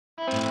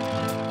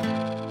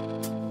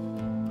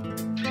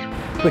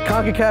The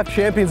Concacaf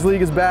Champions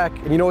League is back,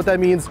 and you know what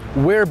that means?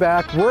 We're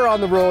back, we're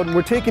on the road, and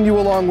we're taking you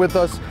along with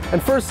us. And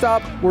first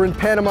stop, we're in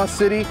Panama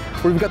City,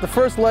 where we've got the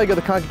first leg of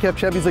the Concacaf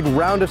Champions League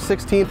round of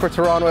 16 for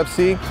Toronto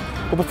FC.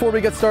 But before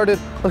we get started,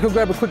 let's go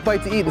grab a quick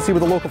bite to eat and see what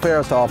the local fare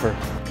has to offer.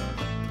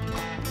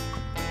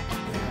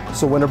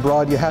 So when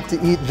abroad, you have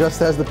to eat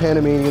just as the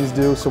Panamanians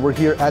do. So we're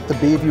here at the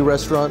Bayview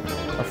restaurant.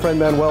 Our friend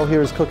Manuel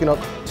here is cooking up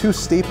two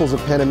staples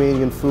of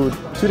Panamanian food,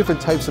 two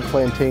different types of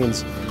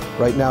plantains.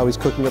 Right now he's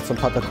cooking up some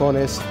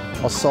patacones,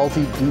 a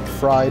salty,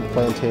 deep-fried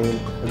plantain,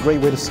 a great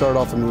way to start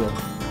off a meal.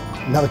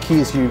 Now the key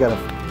is here, you gotta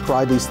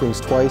fry these things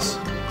twice.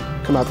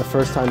 Come out the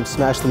first time,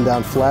 smash them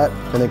down flat,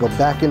 and then go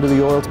back into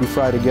the oil to be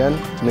fried again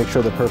to make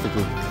sure they're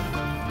perfectly.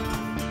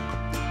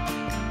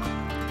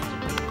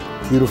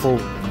 Beautiful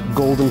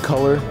golden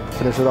color.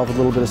 Finish it off with a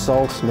little bit of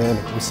salt. Man,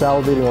 I'm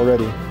salivating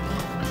already.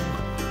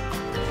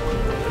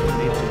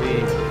 Need to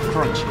be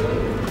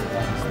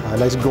crunchy.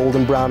 Nice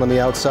golden brown on the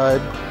outside.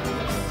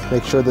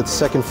 Make sure that the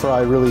second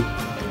fry really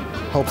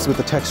helps with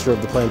the texture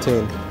of the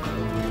plantain.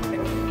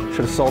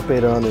 Should have salt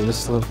bait on there,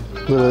 just a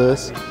little of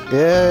this.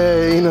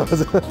 Yeah, you know.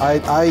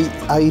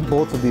 I eat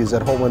both of these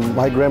at home when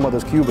my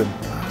grandmother's Cuban,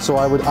 so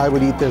I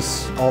would eat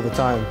this all the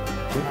time.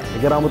 I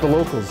get on with the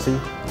locals, see?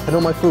 I know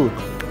my food.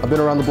 I've been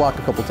around the block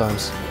a couple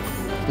times.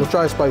 We'll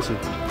try spicy.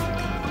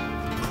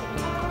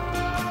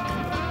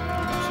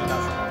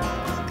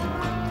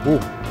 Ooh,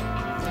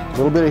 a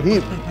little bit of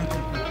heat.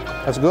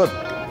 That's good.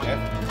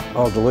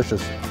 Oh,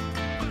 delicious.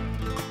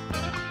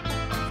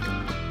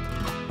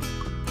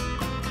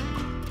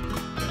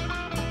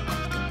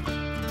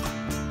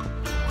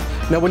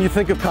 Now when you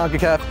think of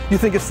CONCACAF, you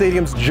think of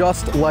stadiums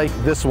just like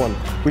this one.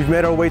 We've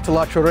made our way to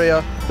La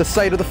Chorrera, the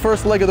site of the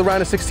first leg of the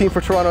round of 16 for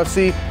Toronto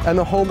FC and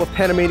the home of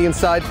Panamanian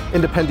side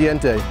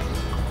Independiente.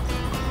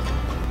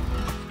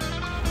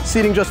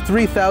 Seating just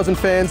 3,000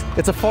 fans,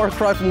 it's a far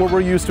cry from what we're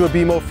used to at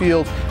BMO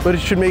Field, but it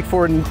should make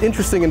for an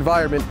interesting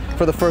environment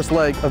for the first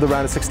leg of the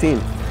round of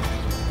 16.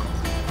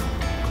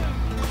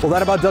 Well,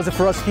 that about does it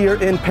for us here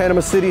in Panama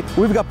City.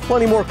 We've got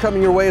plenty more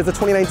coming your way as the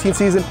 2019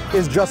 season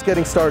is just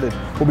getting started.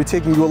 We'll be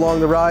taking you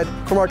along the ride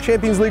from our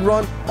Champions League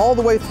run all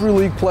the way through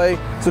league play.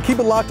 So keep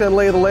it locked on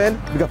Lay of the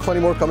Land. We've got plenty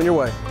more coming your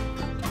way.